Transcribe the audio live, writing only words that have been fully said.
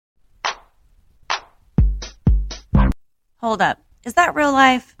Hold up. Is that real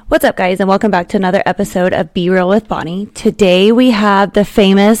life? What's up, guys, and welcome back to another episode of Be Real with Bonnie. Today we have the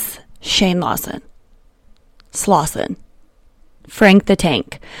famous Shane Lawson. Slawson. Frank the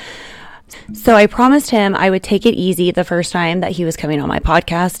Tank. So I promised him I would take it easy the first time that he was coming on my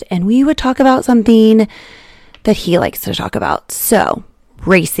podcast, and we would talk about something that he likes to talk about. So,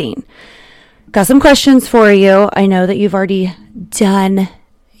 racing. Got some questions for you. I know that you've already done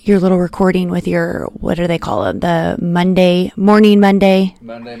your little recording with your, what do they call it? The Monday morning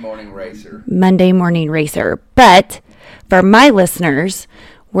racer. But for my listeners,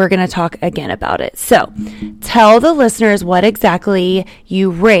 we're going to talk again about it. So tell the listeners what exactly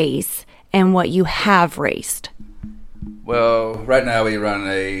you race and what you have raced. Well, right now we run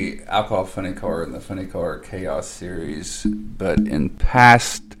a alcohol funny car in the Funny Car Chaos series. But in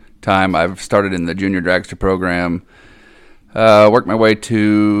past time, I've started in the junior dragster program. Worked my way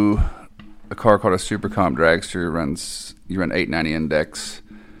to a car called a Super Comp Dragster. You run 890 index.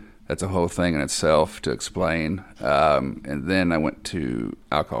 That's a whole thing in itself to explain. And then I went to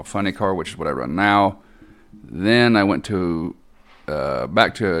Alcohol Funny Car, which is what I run now. Then I went to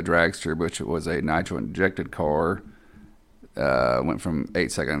back to a dragster, which was a nitro injected car. Went from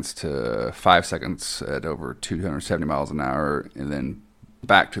 8 seconds to 5 seconds at over 270 miles an hour, and then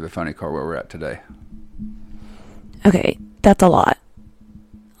back to the funny car where we're at today. Okay. That's a lot.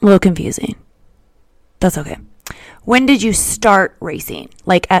 A little confusing. That's okay. When did you start racing?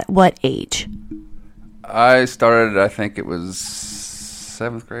 Like at what age? I started, I think it was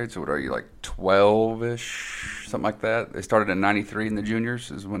 7th grade. So what are you, like 12-ish? Something like that. They started in 93 in the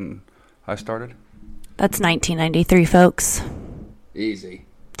juniors is when I started. That's 1993, folks. Easy.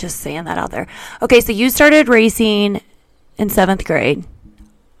 Just saying that out there. Okay, so you started racing in 7th grade.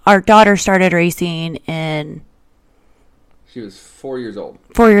 Our daughter started racing in... She was 4 years old.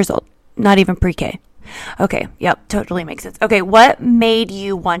 4 years old. Not even pre-K. Okay. Yep. Totally makes sense. Okay. What made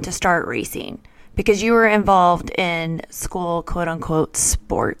you want to start racing? Because you were involved in school, quote unquote,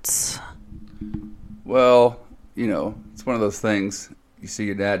 sports. Well, it's one of those things. You see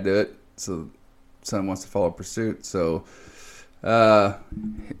your dad do it, so son wants to follow pursuit. So, dad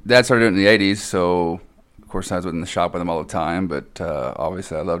started doing it in the 80s. So, of course, I was in the shop with him all the time. But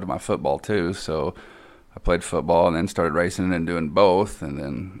obviously, I loved my football too. So, I played football and then started racing and doing both. And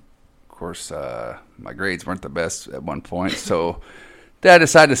then, of course, my grades weren't the best at one point. So Dad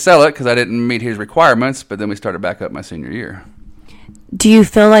decided to sell it because I didn't meet his requirements. But then we started back up my senior year. Do you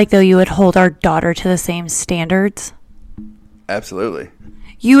feel like, though, you would hold our daughter to the same standards? Absolutely.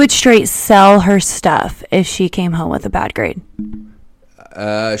 You would straight sell her stuff if she came home with a bad grade?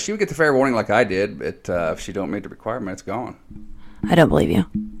 She would get the fair warning like I did. But if she don't meet the requirement, it's gone. I don't believe you.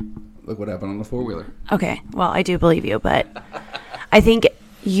 Look what happened on the four-wheeler. Okay, well, I do believe you, but I think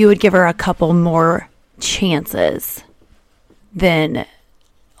you would give her a couple more chances than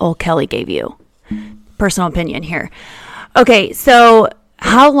old Kelly gave you. Personal opinion here. Okay, so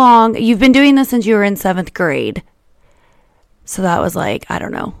how long... You've been doing this since you were in 7th grade. So that was like, I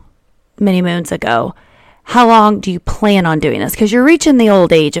don't know, many moons ago. How long do you plan on doing this? Because you're reaching the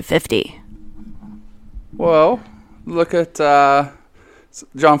old age of 50. Well, look at...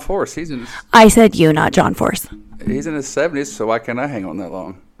 John Force, I said you, not John Force. He's in his 70s, so why can't I hang on that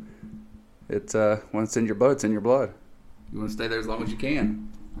long? It's when it's in your blood, it's in your blood. You want to stay there as long as you can.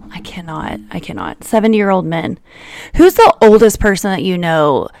 I cannot. 70-year-old men. Who's the oldest person that you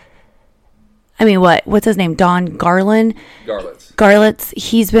know? I mean, what's his name? Don Garland? Garlitz.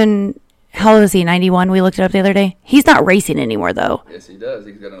 He's been, how old is he, 91? We looked it up the other day. He's not racing anymore, though. Yes, he does.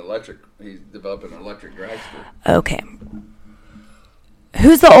 He's developed an electric dragster. Okay.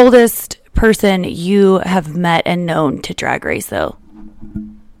 Who's the oldest person you have met and known to drag race, though?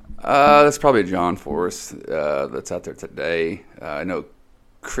 That's probably John Force that's out there today. I know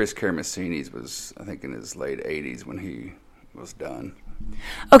Chris Caramasini was, I think, in his late 80s when he was done.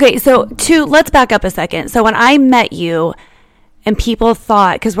 Okay, so let's back up a second. So when I met you and people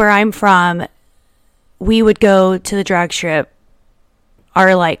thought, because where I'm from, we would go to the drag strip,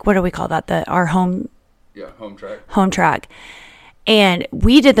 our, like, what do we call that? Our home... Yeah, home track. Home track. And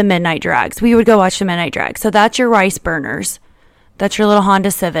we did the midnight drags. We would go watch the midnight drags. So that's your rice burners. That's your little Honda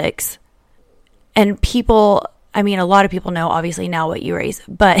Civics. And people, I mean, a lot of people know obviously now what you race,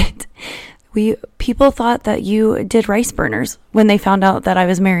 but people thought that you did rice burners when they found out that I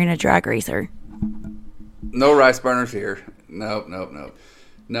was marrying a drag racer. No rice burners here. Nope.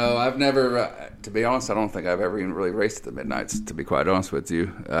 No, I've never, to be honest, I don't think I've ever even really raced at the midnights, to be quite honest with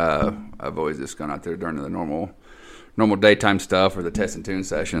you. I've always just gone out there during the normal daytime stuff or the test and tune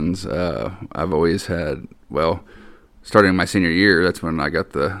sessions. I've always had, starting my senior year, that's when I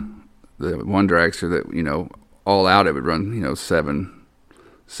got the one dragster that, all out, it would run, 760s,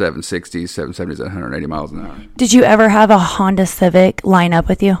 770s at 180 miles an hour. Did you ever have a Honda Civic line up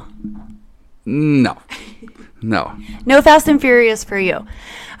with you? No. No Fast and Furious for you.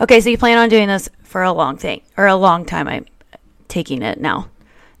 Okay, so you plan on doing this for a long time. I'm taking it now.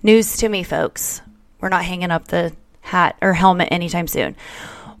 News to me, folks. We're not hanging up the hat or helmet anytime soon.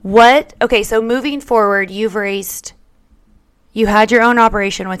 Okay, so moving forward, you had your own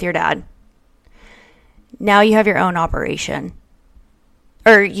operation with your dad. Now you have your own operation.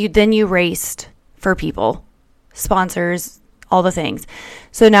 Then you raced for people, sponsors, all the things.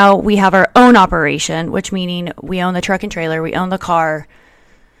 So now we have our own operation, which meaning we own the truck and trailer, we own the car,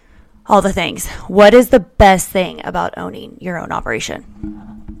 all the things. What is the best thing about owning your own operation?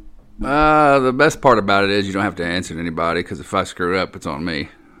 The best part about it is you don't have to answer to anybody, because if I screw up, it's on me.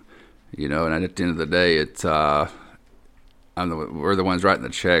 And at the end of the day, it's we're the ones writing the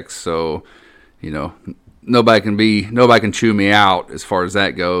checks, so nobody can chew me out as far as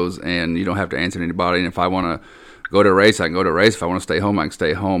that goes, and you don't have to answer to anybody. And if I want to go to a race, I can go to a race. If I want to stay home, I can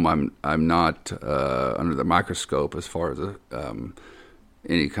stay home. I'm not under the microscope as far as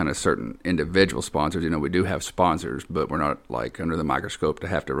any kind of certain individual sponsors. We do have sponsors, but we're not like under the microscope to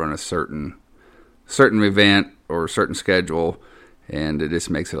have to run a certain event or a certain schedule, and it just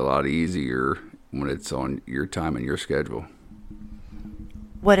makes it a lot easier when it's on your time and your schedule.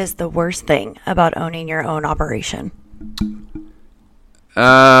 What is the worst thing about owning your own operation?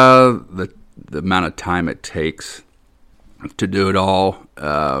 The amount of time it takes to do it all.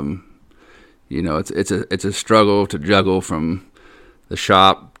 It's a struggle to juggle from the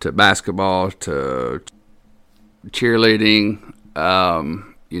shop to basketball to cheerleading.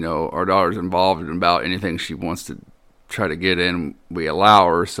 Our daughter's involved in about anything she wants to try to get in, we allow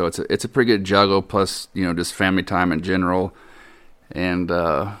her. So it's a pretty good juggle. Plus, just family time in general, and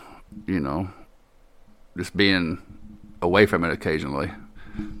just being away from it occasionally.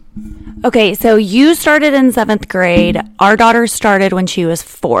 Okay, so you started in 7th grade. Our daughter started when she was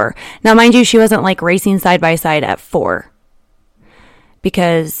 4. Now, mind you, she wasn't like racing side by side at 4,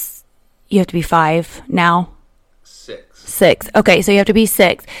 because you have to be 5 now. 6. Okay, so you have to be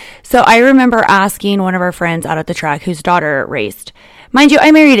 6. So I remember asking one of our friends out at the track whose daughter raced. Mind you,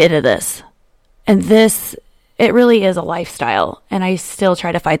 I married into this. And it really is a lifestyle. And I still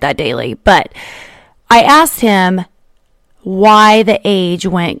try to fight that daily. But I asked him why the age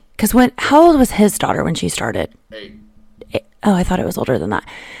went. Because how old was his daughter when she started? 8. Oh, I thought it was older than that.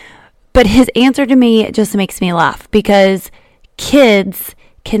 But his answer to me just makes me laugh. Because kids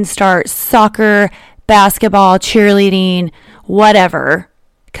can start soccer, basketball, cheerleading, whatever.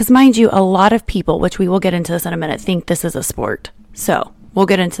 Because mind you, a lot of people, which we will get into this in a minute, think this is a sport. So we'll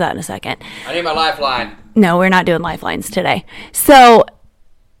get into that in a second. I need my lifeline. No, we're not doing lifelines today. So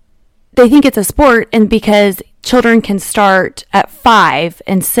they think it's a sport, and because children can start at 5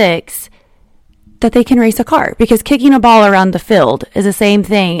 and 6, that they can race a car. Because kicking a ball around the field is the same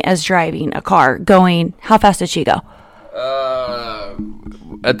thing as driving a car going, how fast did she go?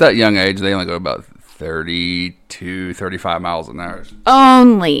 At that young age, they only go about 32, 35 miles an hour.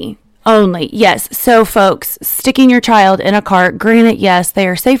 Only, yes. So, folks, sticking your child in a cart, granted, yes, they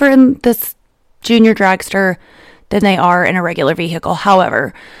are safer in this junior dragster than they are in a regular vehicle.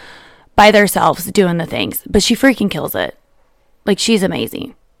 However, by themselves doing the things. But she freaking kills it. Like, she's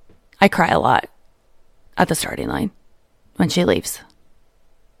amazing. I cry a lot at the starting line when she leaves.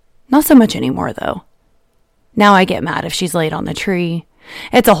 Not so much anymore, though. Now I get mad if she's late on the tree.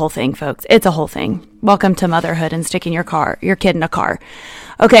 It's a whole thing, folks. It's a whole thing. Welcome to motherhood and sticking your kid in a car.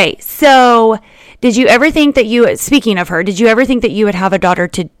 Okay, so did you ever think that speaking of her, did you ever think that you would have a daughter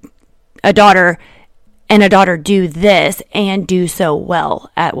do this and do so well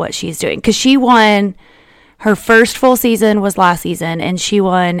at what she's doing? Because she won, her first full season was last season, and she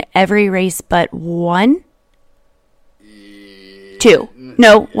won every race but one? 2.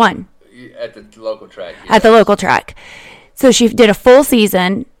 No, 1. At the local track. Yes. At the local track. So she did a full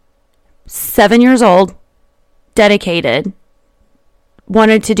season, 7 years old, dedicated,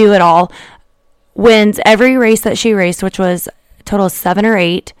 wanted to do it all, wins every race that she raced, which was a total of 7 or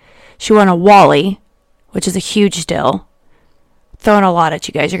 8. She won a Wally, which is a huge deal. Throwing a lot at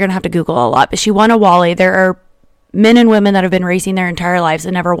you guys. You're going to have to Google a lot. But she won a Wally. There are men and women that have been racing their entire lives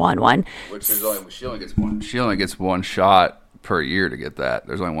and never won one. Which she only gets one shot per year to get that.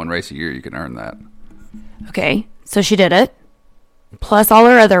 There's only one race a year you can earn that. Okay, so she did it. Plus all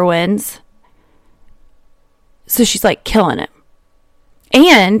her other wins. So she's like killing it.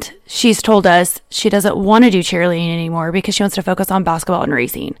 And she's told us she doesn't want to do cheerleading anymore because she wants to focus on basketball and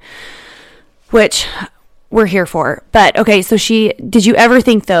racing, which we're here for. But okay, so did you ever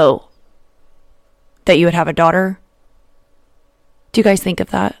think though, that you would have a daughter? Do you guys think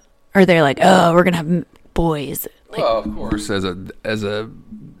of that? Or they're like, oh, we're going to have boys? Like, well, of course, as a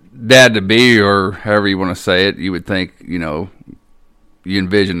dad to be, or however you want to say it, you would think, you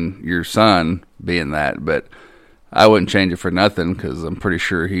envision your son being that, but I wouldn't change it for nothing, because I'm pretty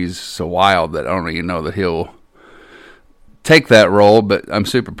sure he's so wild that I don't even know that he'll take that role. But I'm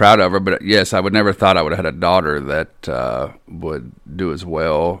super proud of her. But yes, I would never thought I would have had a daughter that would do as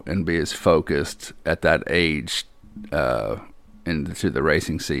well and be as focused at that age into the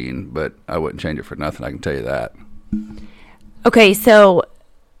racing scene. But I wouldn't change it for nothing, I can tell you that. Okay, so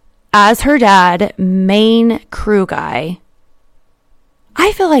as her dad, main crew guy,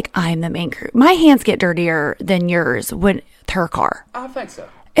 I feel like I'm the main crew. My hands get dirtier than yours with her car. I think so.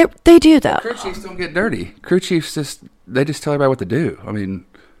 They do, though. Crew chiefs don't get dirty. Crew chiefs just tell everybody what to do. I mean,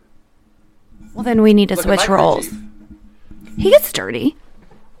 well, then we need to switch roles. He gets dirty.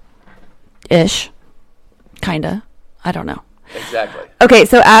 Ish. Kinda. I don't know. Exactly. Okay,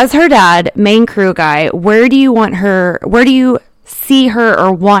 so as her dad, main crew guy, where do you see her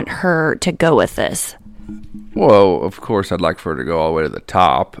or want her to go with this? Well, of course, I'd like for her to go all the way to the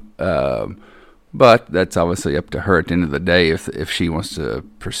top. But that's obviously up to her at the end of the day if she wants to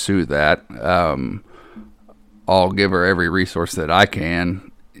pursue that. I'll give her every resource that I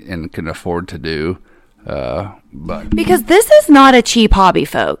can and can afford to do. But because this is not a cheap hobby,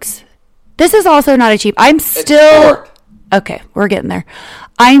 folks. This is also not a cheap. I'm still okay. We're getting there.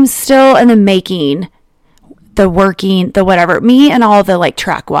 I'm still in the making, the working, the whatever. Me and all the like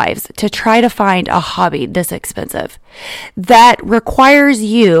track wives to try to find a hobby this expensive that requires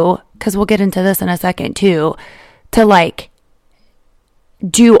you, because we'll get into this in a second too, to like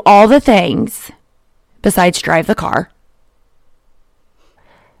do all the things besides drive the car,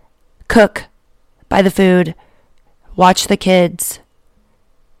 cook, buy the food, watch the kids,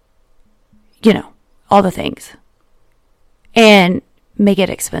 all the things, and make it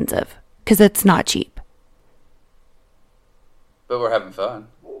expensive because it's not cheap. But we're having fun.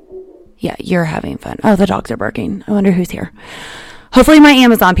 Yeah, you're having fun. Oh, the dogs are barking. I wonder who's here. Hopefully my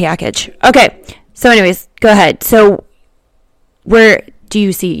Amazon package. Okay. So anyways, go ahead. So where do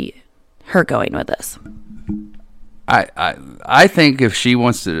you see her going with this? I think if she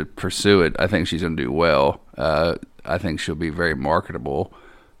wants to pursue it, I think she's going to do well. I think she'll be very marketable.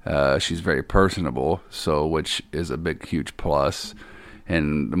 She's very personable, which is a big, huge plus.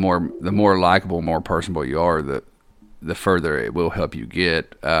 And the more likable, more personable you are, the further it will help you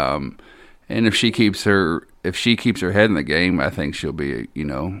get. And if she keeps her head in the game, I think she'll be,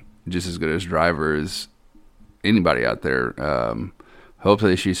 just as good as driver as anybody out there.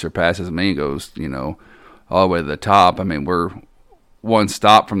 Hopefully she surpasses me and goes, all the way to the top. I mean, we're one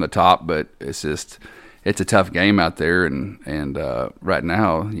stop from the top, but it's a tough game out there. And right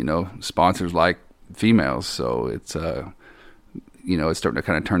now, sponsors like females. So it's, it's starting to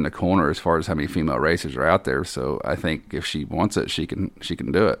kind of turn the corner as far as how many female racers are out there. So I think if she wants it, she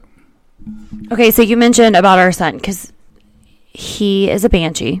can do it. Okay, so you mentioned about our son, because he is a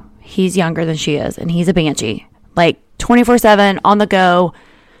banshee. He's younger than she is, and he's a banshee. Like 24/7 on the go.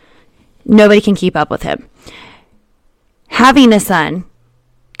 Nobody can keep up with him. Having a son,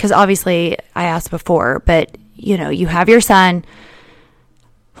 because obviously I asked before, but you have your son.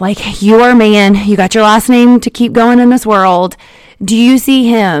 Like, you are a man. You got your last name to keep going in this world. Do you see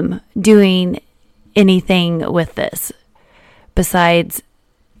him doing anything with this besides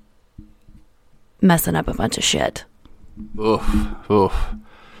messing up a bunch of shit? Oof.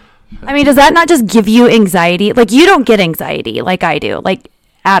 I mean, does that not just give you anxiety? Like, you don't get anxiety like I do, like,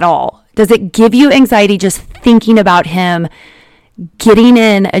 at all. Does it give you anxiety just thinking about him getting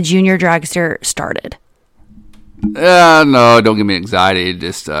in a junior dragster started? No, don't give me anxiety.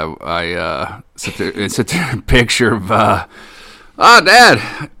 Just I sit there and picture of, Dad,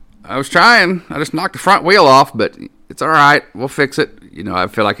 I was trying. I just knocked the front wheel off, but it's all right. We'll fix it. I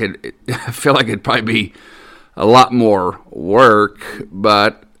feel like it'd probably be a lot more work,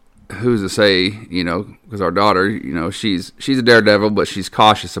 but who's to say? Because our daughter, she's a daredevil, but she's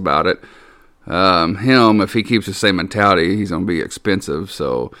cautious about it. Him, if he keeps the same mentality, he's gonna be expensive.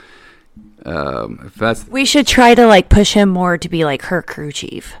 So. If that's, we should try to like push him more to be like her crew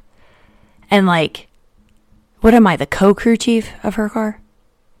chief, and like, what am I, the co-crew chief of her car?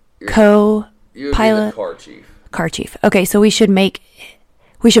 Co-pilot, car chief. Okay, so we should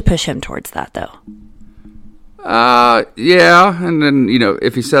push him towards that though. Yeah, and then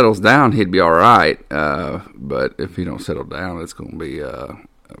if he settles down, he'd be all right. But if he don't settle down, it's going to be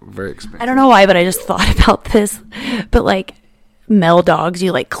very expensive. I don't know why, but I just thought about this. But like, male dogs,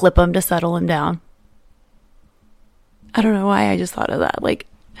 you like clip them to settle them down. I don't know why, I just thought of that. Like,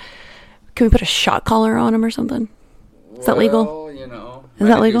 Can we put a shot collar on them or something? Is that legal? Well, you know. Is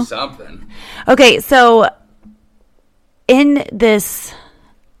that legal? Do something. Okay, so in this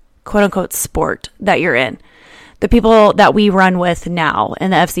quote-unquote sport that you're in, the people that we run with now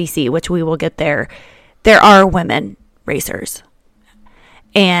in the FCC, which we will get there are women racers.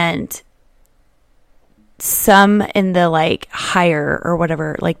 And some in the like higher or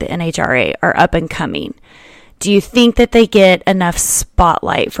whatever, like the NHRA, are up and coming. Do you think that they get enough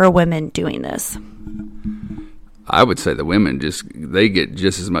spotlight for women doing this? I would say the women they get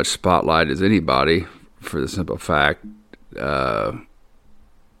just as much spotlight as anybody for the simple fact, you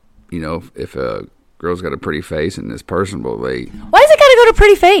know, if a girl's got a pretty face and is personable, Why does it gotta go to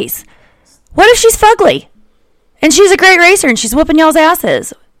pretty face? What if she's fugly? And she's a great racer and she's whooping y'all's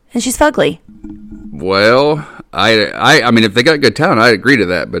asses and she's fugly? Well, I mean, if they got good talent, I agree to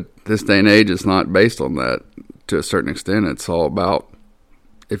that. But this day and age, it's not based on that to a certain extent. It's all about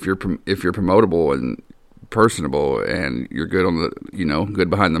if you're promotable and personable and you're good on the, you know, good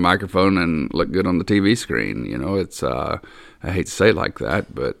behind the microphone and look good on the TV screen. You know, it's I hate to say it like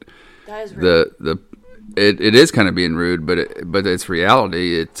that, but that is rude. It is kind of being rude, but it's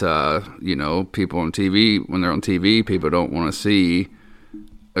reality. It's you know, people on TV, when they're on TV, people don't want to see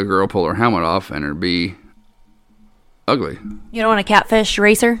a girl pull her helmet off and her be ugly. You don't want a catfish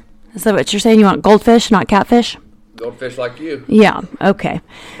racer? Is that what you're saying? You want goldfish, not catfish? Goldfish like you. Yeah, okay.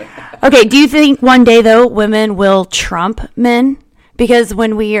 Okay, do you think one day, though, women will trump men? Because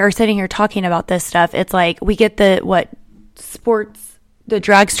when we are sitting here talking about this stuff, it's like we get the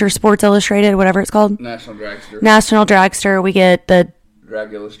Dragster Sports Illustrated, whatever it's called. National Dragster. We get the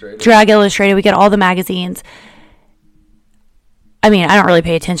Drag Illustrated. We get all the magazines. I mean, I don't really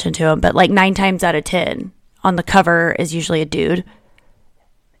pay attention to them, but like 9 times out of 10 on the cover is usually a dude.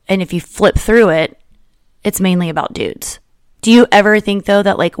 And if you flip through it, it's mainly about dudes. Do you ever think, though,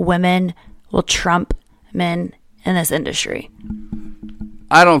 that like women will trump men in this industry?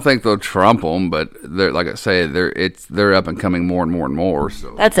 I don't think they'll trump them, but they're, like I say, they're up and coming more and more and more.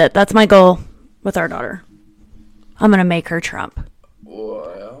 So that's it. That's my goal with our daughter. I'm gonna make her Trump.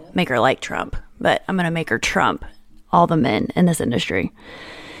 Well, make her like Trump, but I'm gonna make her trump all the men in this industry.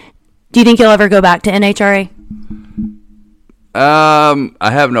 Do you think you'll ever go back to NHRA?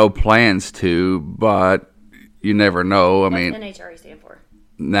 I have no plans to, but you never know. What's NHRA stand for?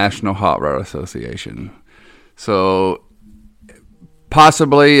 National Hot Rod Association. So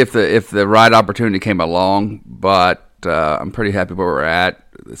possibly if the right opportunity came along, but I'm pretty happy where we're at.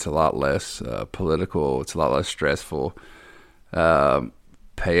 It's a lot less political. It's a lot less stressful.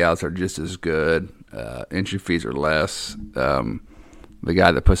 Payouts are just as good. Entry fees are less. The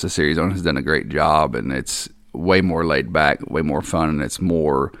guy that puts the series on has done a great job, and it's way more laid back, way more fun, and it's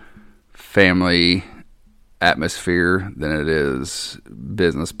more family atmosphere than it is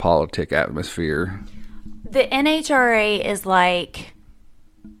business politic atmosphere. The NHRA is like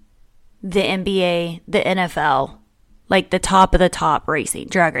the NBA, the NFL, like the top of the top racing,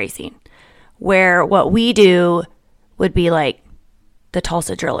 drag racing, where what we do would be like the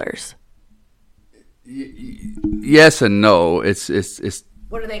Tulsa Drillers. Yes and no. It's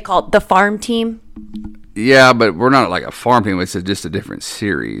what are they called? The farm team? Yeah, but we're not like a farm team. It's just a different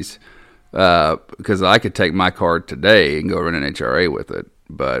series. Because I could take my card today and go run an NHRA with it,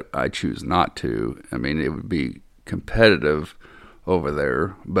 but I choose not to. I mean, it would be competitive over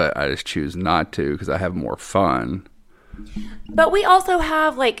there, but I just choose not to because I have more fun. But we also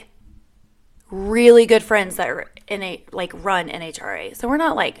have like really good friends that are run NHRA, so we're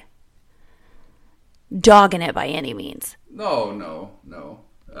not like dogging it by any means. No.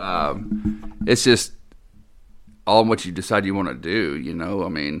 It's just all what you decide you want to do. You know, I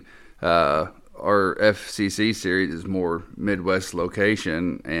mean. Our FCC series is more Midwest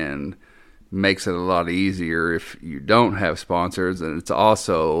location and makes it a lot easier if you don't have sponsors, and it's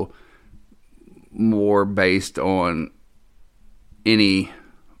also more based on any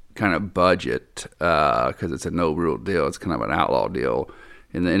kind of budget because it's a no rule deal. It's kind of an outlaw deal.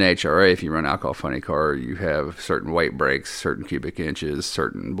 In the NHRA, if you run alcohol funny car, you have certain weight breaks, certain cubic inches,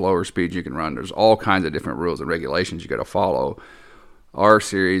 certain blower speeds you can run. There's all kinds of different rules and regulations you got to follow. Our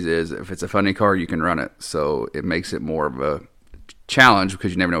series is, if it's a funny car, you can run it. So it makes it more of a challenge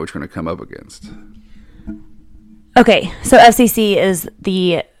because you never know what you're going to come up against. Okay, so FCC is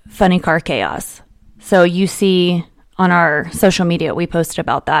the funny car chaos. So you see on our social media, we posted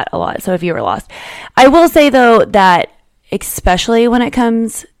about that a lot. So if you were lost. I will say, though, that especially when it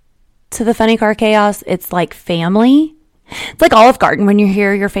comes to the funny car chaos, it's like family. It's like Olive Garden when you're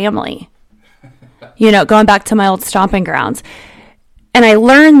here, your family. You know, going back to my old stomping grounds. And I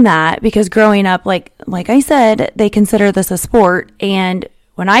learned that because growing up, like I said, they consider this a sport. And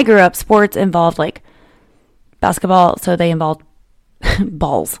when I grew up, sports involved like basketball, so they involved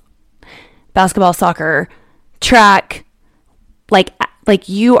balls, basketball, soccer, track, like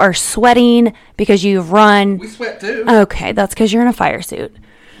you are sweating because you've run. We sweat too. Okay, that's because you're in a fire suit.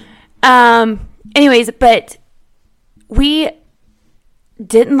 Anyways, but we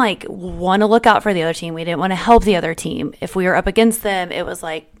didn't like want to look out for the other team. We didn't want to help the other team. If we were up against them, it was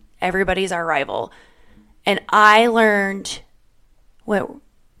like everybody's our rival. And I learned, what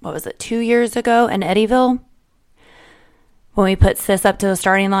was it, 2 years ago in Eddyville, when we put Sis up to the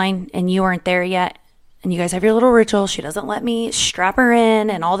starting line and you weren't there yet, and you guys have your little ritual. She doesn't let me strap her in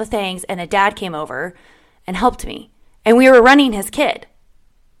and all the things. And a dad came over and helped me. And we were running his kid.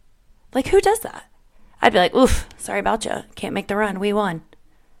 Like, who does that? I'd be like, oof, sorry about you. Can't make the run. We won.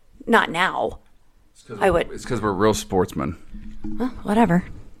 Not now. I would. It's because we're real sportsmen. Well, whatever.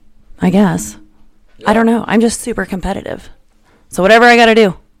 I guess. Yeah. I don't know. I'm just super competitive. So whatever I got to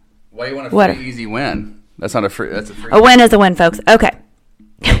do. Why do you want a free, easy win? That's not a free. That's a free. A win is a win, folks. Okay.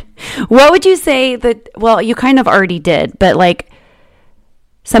 What would you say that, well, you kind of already did, but like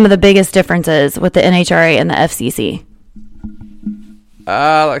some of the biggest differences with the NHRA and the FCC?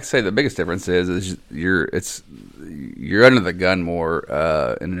 Like I say, the biggest difference is you're under the gun more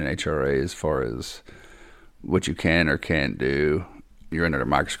in an NHRA as far as what you can or can't do. You're under the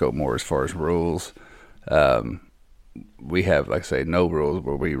microscope more as far as rules. We have, like I say, no rules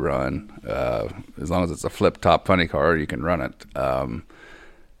where we run. As long as it's a flip top funny car, you can run it.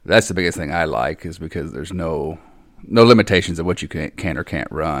 That's the biggest thing I like, is because there's no limitations of what you can or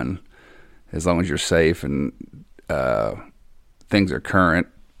can't run. As long as you're safe and things are current,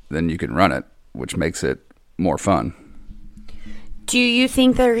 then you can run it, which makes it more fun. Do you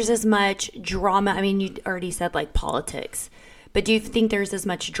think there's as much drama? I mean, you already said like politics, but do you think there's as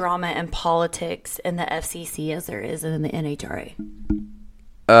much drama and politics in the FCC as there is in the NHRA?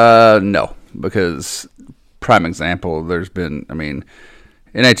 No, because prime example, there's been, I mean,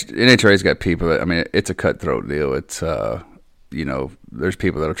 NHRA's got people that, I mean, it's a cutthroat deal. It's, there's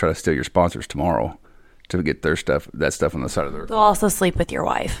people that'll try to steal your sponsors tomorrow to get that stuff on the side of their. They'll also sleep with your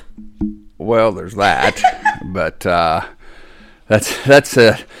wife. Well, there's that, but that's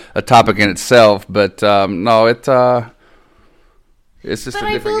a topic in itself. But no, it's just a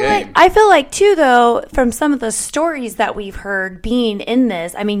different game. I feel like too, though, from some of the stories that we've heard being in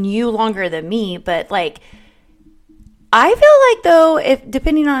this. I mean, you longer than me, but like, I feel like though, if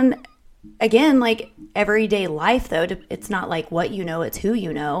depending on, again, like everyday life, though, it's not like what you know, it's who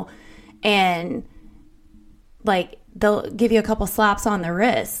you know, and like they'll give you a couple slaps on the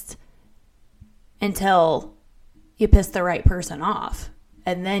wrist until you piss the right person off,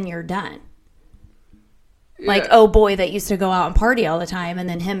 and then you're done. Yeah. Like, oh boy, that used to go out and party all the time, and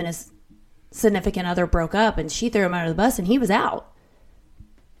then him and his significant other broke up, and she threw him under the bus, and he was out.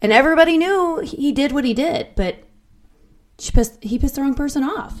 And everybody knew he did what he did, but he pissed the wrong person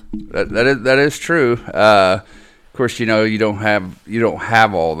off. That is true. Of course, you don't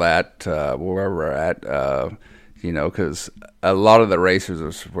have all that where we're at. Because a lot of the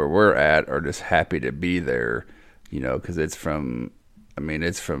racers where we're at are just happy to be there. Because it's from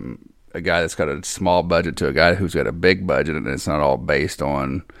a guy that's got a small budget to a guy who's got a big budget, and it's not all based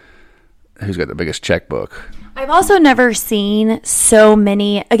on who's got the biggest checkbook. I've also never seen so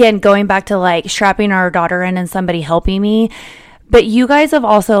many, again, going back to like strapping our daughter in and somebody helping me, but you guys have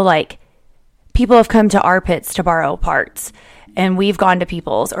also like, people have come to our pits to borrow parts, and we've gone to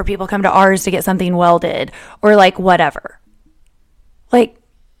people's, or people come to ours to get something welded, or like whatever. Like,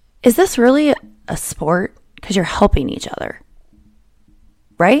 is this really a sport? Because you're helping each other,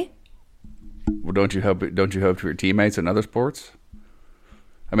 right? Well, don't you help your teammates in other sports?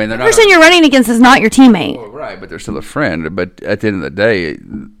 I mean, the person you're running against is not your teammate. Well, right, but they're still a friend. But at the end of the day,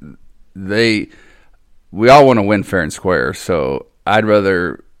 we all want to win fair and square. So I'd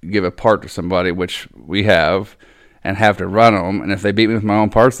rather give a part to somebody, which we have, and have to run them. And if they beat me with my own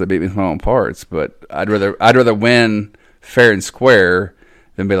parts, they beat me with my own parts. But I'd rather win fair and square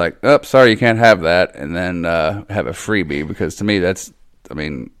than be like, oh, sorry, you can't have that, and then have a freebie. Because to me,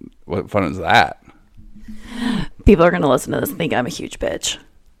 what fun is that? People are going to listen to this and think I'm a huge bitch.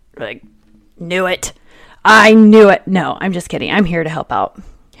 Like, knew it. I knew it. No, I'm just kidding. I'm here to help out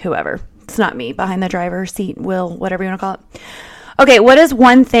whoever. It's not me behind the driver's seat, wheel, whatever you want to call it. Okay, what is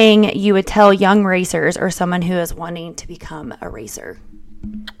one thing you would tell young racers or someone who is wanting to become a racer?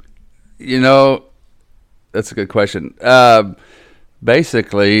 That's a good question.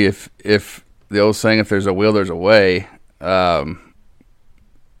 Basically, if the old saying, if there's a will, there's a way. If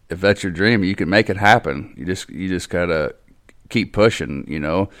that's your dream, you can make it happen. You just gotta keep pushing,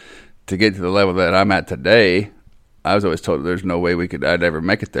 to get to the level that I'm at today. I was always told there's no way I'd ever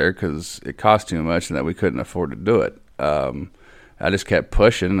make it there because it cost too much and that we couldn't afford to do it. I just kept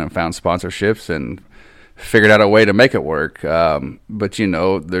pushing and found sponsorships and figured out a way to make it work. But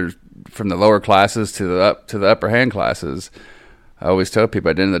there's from the lower classes to the upper hand classes. I always tell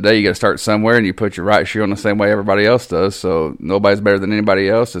people at the end of the day, you got to start somewhere, and you put your right shoe on the same way everybody else does. So nobody's better than anybody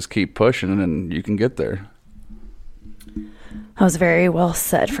else. Just keep pushing, and you can get there. That was very well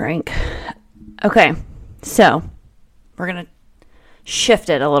said, Frank. Okay, so we're going to shift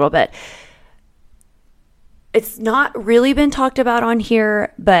it a little bit. It's not really been talked about on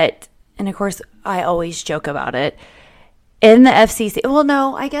here, and of course, I always joke about it. In the FCC, well,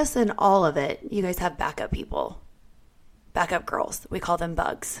 no, I guess in all of it, you guys have backup people. Backup girls. We call them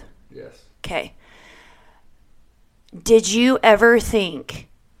bugs. Yes. Okay. Did you ever think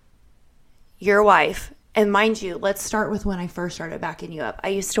your wife, and mind you, let's start with when I first started backing you up. I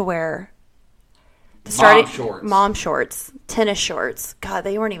used to wear mom shorts, tennis shorts. God,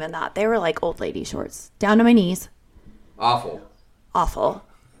 they weren't even that. They were like old lady shorts. Down to my knees. Awful.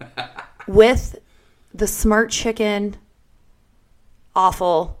 With the Smart Chicken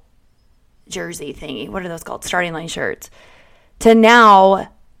awful jersey thingy. What are those called? Starting line shirts. To now,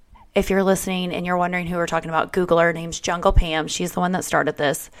 if you're listening and you're wondering who we're talking about, Google her. Her name's Jungle Pam. She's the one that started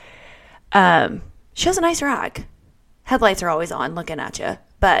this. She has a nice rack. Headlights are always on looking at you,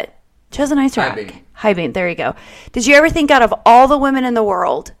 but she has a nice rack. High beam. There you go. Did you ever think out of all the women in the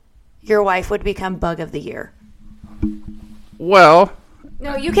world, your wife would become Bug of the Year? Well,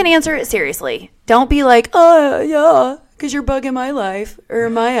 no, you can answer it seriously. Don't be like, oh, yeah, because you're bugging my life or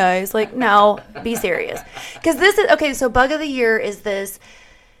my eyes. Like, no, be serious. Because this is, okay, so Bug of the Year is this,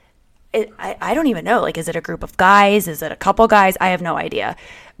 I don't even know. Like, is it a group of guys? Is it a couple guys? I have no idea.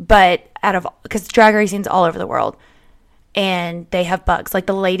 But because drag racing's all over the world. And they have bugs. Like,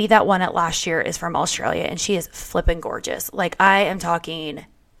 the lady that won it last year is from Australia, and she is flipping gorgeous. Like, I am talking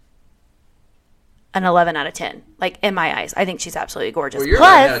an 11 out of 10. Like, in my eyes. I think she's absolutely gorgeous. Well, you're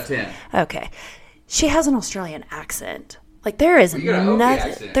 9 out of 10. Okay. She has an Australian accent. Like, there is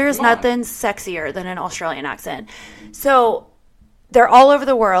nothing sexier than an Australian accent. So, they're all over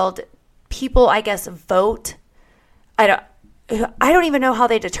the world. People, I guess, vote. I don't even know how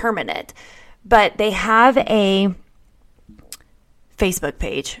they determine it. But they have a Facebook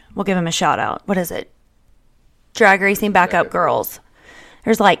page. We'll give them a shout out. What is it? Drag Racing Backup Girls.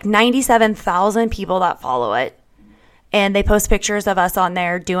 There's like 97,000 people that follow it. And they post pictures of us on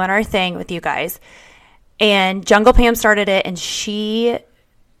there doing our thing with you guys. And Jungle Pam started it, and did she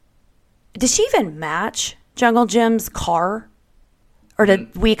even match Jungle Jim's car? Or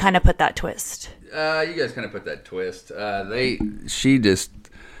did we kind of put that twist? You guys kind of put that twist. She just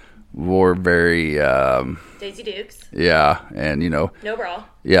wore very Daisy Dukes. Yeah, and no bra.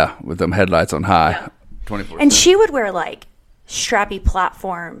 Yeah, with them headlights on high, 24/7. And she would wear like strappy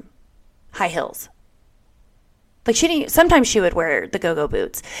platform high heels. Like sometimes she would wear the go-go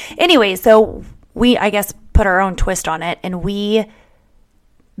boots. Anyway, so we, I guess, put our own twist on it, and we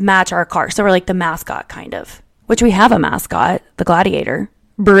match our car. So we're like the mascot kind of, which we have a mascot, the Gladiator,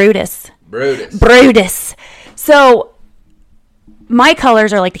 Brutus. So my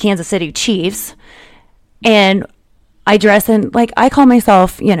colors are like the Kansas City Chiefs, and I dress in, like, I call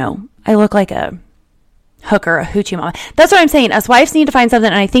myself, I look like a hooker, a hoochie mama. That's what I'm saying. Us wives need to find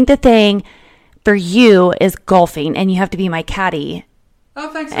something, and I think the thing for you is golfing, and you have to be my caddy. Oh,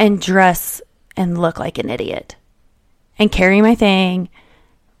 thanks. And dress and look like an idiot. And carry my thing,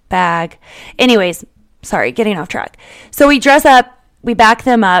 bag. Anyways, sorry, getting off track. So we dress up, we back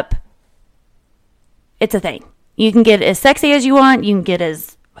them up. It's a thing. You can get as sexy as you want. You can get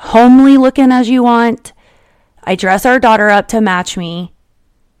as homely looking as you want. I dress our daughter up to match me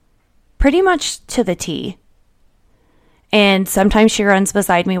pretty much to the T. And sometimes she runs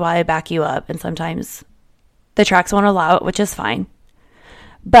beside me while I back you up. And sometimes the tracks won't allow it, which is fine.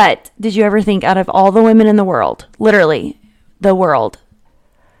 But did you ever think out of all the women in the world, literally the world,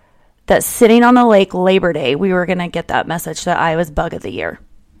 that sitting on the lake Labor Day, we were going to get that message that I was Bug of the Year?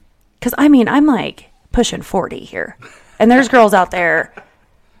 Because, I'm like pushing 40 here. And there's girls out there,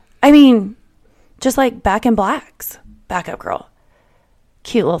 just like Back in Black's backup girl.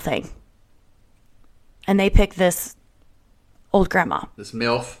 Cute little thing. And they picked this old grandma. This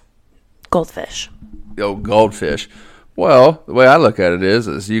MILF. Goldfish. Oh, goldfish. Well, the way I look at it is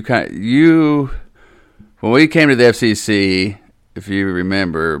when we came to the FCC, if you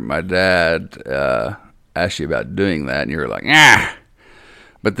remember, my dad asked you about doing that, and you were like, ah.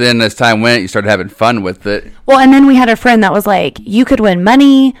 But then as time went, you started having fun with it. Well, and then we had a friend that was like, you could win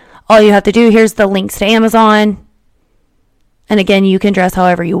money. All you have to do, here's the links to Amazon. And again, you can dress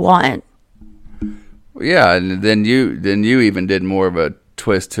however you want. Yeah, and then you even did more of a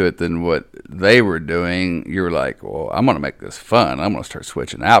twist to it than what they were doing. You were like, well, I'm going to make this fun. I'm going to start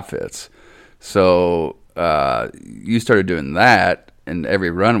switching outfits. So you started doing that, and every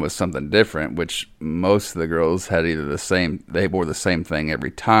run was something different, which most of the girls had either they wore the same thing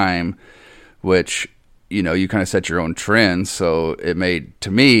every time, which, you know, you kind of set your own trends. So it made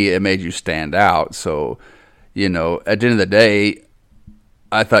you stand out. So, you know, at the end of the day,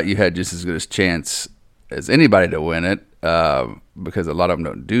 I thought you had just as good a chance as anybody to win it, because a lot of them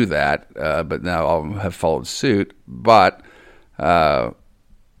don't do that, but now all of them have followed suit. But I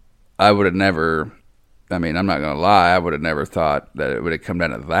would have never, I mean, I'm not going to lie, I would have never thought that it would have come down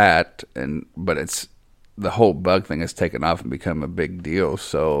to that. But it's, the whole bug thing has taken off and become a big deal.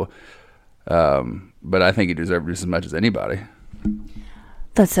 So, but I think you deserve just as much as anybody.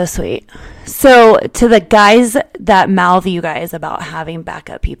 That's so sweet. So to the guys that mouth you guys about having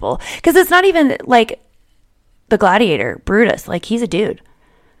backup people, because it's not even like the gladiator, Brutus, like he's a dude.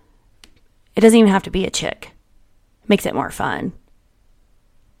 It doesn't even have to be a chick. Makes it more fun.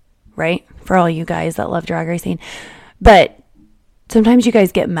 Right? For all you guys that love drag racing. But sometimes you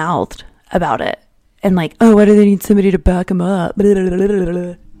guys get mouthed about it. And like, oh, why do they need somebody to back them up? Blah, blah, blah, blah,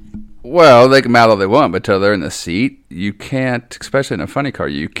 blah. Well, they can mouth all they want, but till they're in the seat, you can't, especially in a funny car,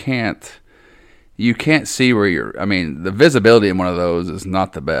 you can't see where you're, I mean, the visibility in one of those is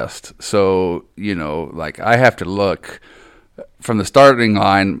not the best. So, you know, like I have to look from the starting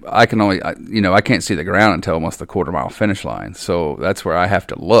line. I can't see the ground until almost the quarter-mile finish line. So that's where I have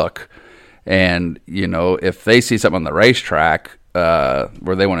to look. And, you know, if they see something on the racetrack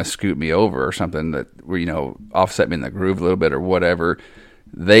where they want to scoot me over or something where, you know, offset me in the groove a little bit or whatever,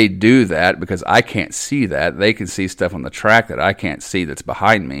 they do that because I can't see that. They can see stuff on the track that I can't see that's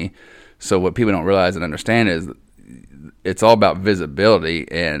behind me. So what people don't realize and understand is it's all about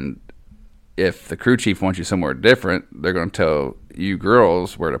visibility. And if the crew chief wants you somewhere different, they're going to tell you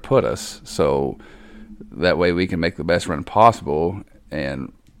girls where to put us. So that way we can make the best run possible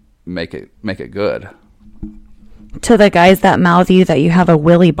and make it good. To the guys that mouth you that you have a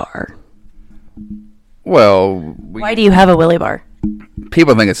Willy bar. Well, why do you have a Willy bar?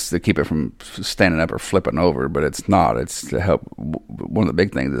 People think it's to keep it from standing up or flipping over, but it's not. It's to help. One of the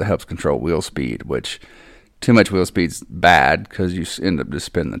big things is it helps control wheel speed, which too much wheel speed's bad because you end up just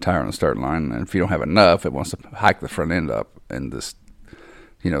spinning the tire on the starting line. And if you don't have enough, it wants to hike the front end up and just,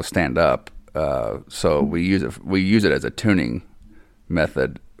 you know, stand up. So we use it as a tuning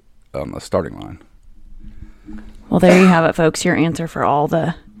method on the starting line. Well, there you have it, folks. Your answer for all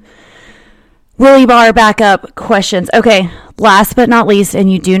the Willy bar backup questions. Okay, last but not least,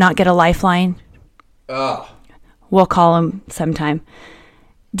 and you do not get a lifeline. We'll call him sometime.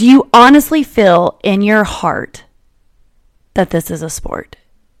 Do you honestly feel in your heart that this is a sport?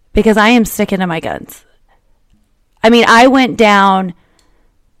 Because I am sticking to my guns. I mean, I went down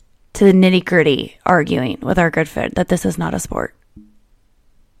to the nitty gritty arguing with our good friend that this is not a sport.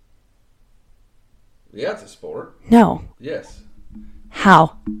 Yeah, it's a sport. No. Yes.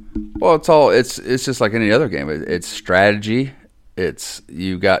 How? Well, it's just like any other game. It's strategy. It's,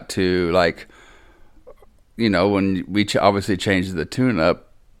 you got to, like, you know, when we obviously changed the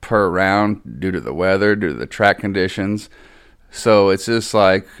tune-up per round due to the weather, due to the track conditions. So it's just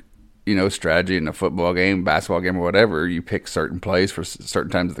like, you know, strategy in a football game, basketball game, or whatever. You pick certain plays for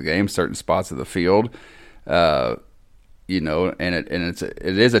certain times of the game, certain spots of the field. You know, and it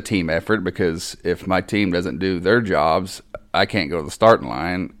is a team effort, because if my team doesn't do their jobs, I can't go to the starting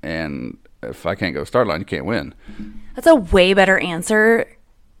line, and if I can't go to the starting line, you can't win. That's a way better answer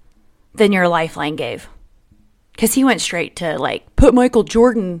than your lifeline gave, because he went straight to, like, put Michael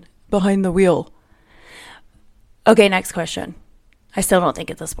Jordan behind the wheel. Okay, next question. I still don't think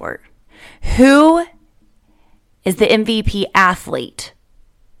it's a sport. Who is the MVP athlete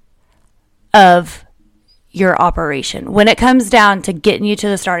of your operation? When it comes down to getting you to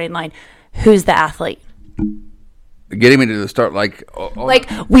the starting line, who's the athlete? Getting me to the start, like... Like,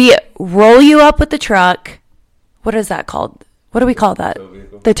 we roll you up with the truck. What is that called? What do we call that?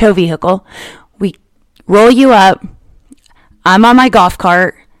 The tow vehicle. We roll you up. I'm on my golf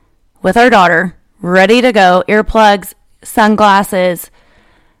cart with our daughter, ready to go. Earplugs, sunglasses,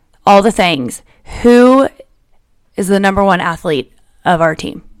 all the things. Who is the number one athlete of our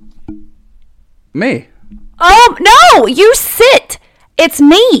team? Me. Oh, no, you sit. It's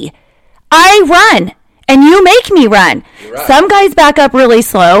me. I run, and you make me run. Right. Some guys back up really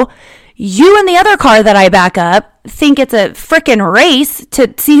slow. You and the other car that I back up think it's a freaking race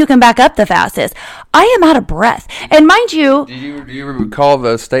to see who can back up the fastest. I am out of breath. And mind you... Do you recall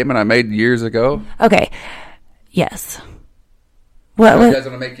the statement I made years ago? Okay. Yes. What? He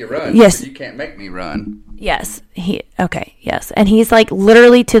doesn't want to make you run. Yes. But you can't make me run. Yes. Yes. And he's like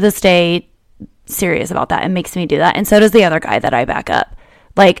literally to this day serious about that and makes me do that. And so does the other guy that I back up.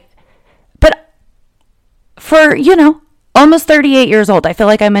 Like, but for, almost 38 years old, I feel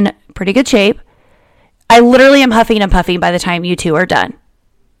like I'm in pretty good shape. I literally am huffing and puffing by the time you two are done.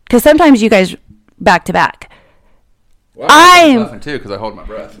 Because sometimes you guys back to back. Well, I'm puffing too because I hold my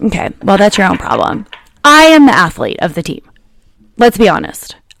breath. Okay. Well, that's your own problem. I am the athlete of the team. Let's be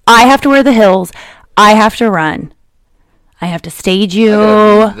honest. I have to wear the hills. I have to run. I have to stage you. I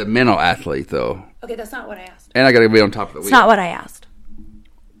gotta be the mental athlete, though. Okay, that's not what I asked. And I got to be on top of the wheel. It's not what I asked.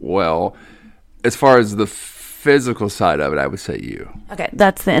 Well, as far as the physical side of it, I would say you. Okay,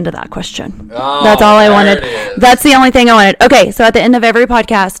 that's the end of that question. Oh, that's all I wanted. it is. That's the only thing I wanted. Okay, so at the end of every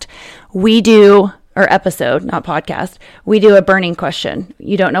podcast, we do, or episode, not podcast, we do a burning question.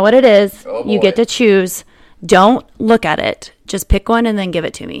 You don't know what it is. Oh, you get to choose. Don't look at it. Just pick one and then give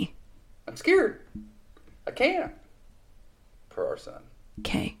it to me. I'm scared. I can't. Per our son.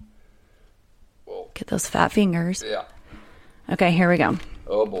 Okay. Whoa. Get those fat fingers. Yeah. Okay, here we go.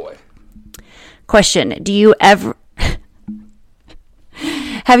 Oh, boy. Question. Do you ever...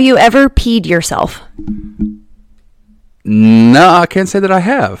 Have you ever peed yourself? No, I can't say that I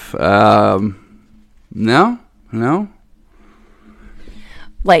have. No.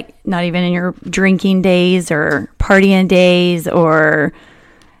 Like, not even in your drinking days or partying days, or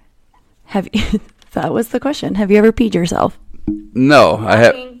have you... That was the question. Have you ever peed yourself? No, I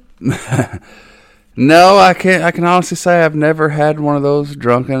have... No, I can't. I can honestly say I've never had one of those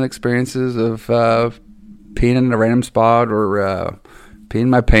drunken experiences of peeing in a random spot or peeing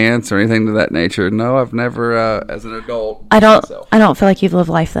my pants or anything to that nature. No, I've never, as an adult. I don't feel like you've lived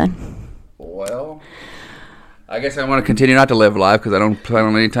life then. Well, I guess I want to continue not to live life because I don't plan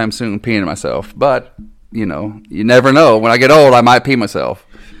on anytime soon peeing myself. But you never know. When I get old, I might pee myself.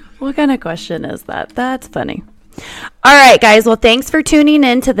 What kind of question is that? That's funny. All right, guys. Well, thanks for tuning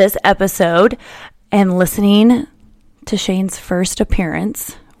in to this episode and listening to Shane's first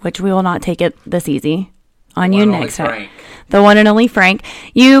appearance, which we will not take it this easy on you next time. The one and only Frank.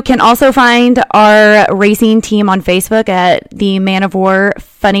 You can also find our racing team on Facebook at the Man of War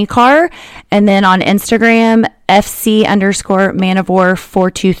Funny Car, and then on Instagram, FC_Man of War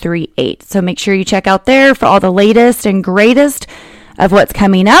 4238. So make sure you check out there for all the latest and greatest of what's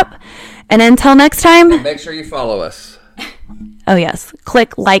coming up. And until next time, Make sure you follow us. oh yes,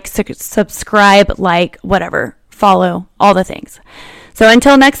 click like, subscribe, like, whatever, follow, all the things. So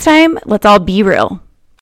until next time, let's all be real.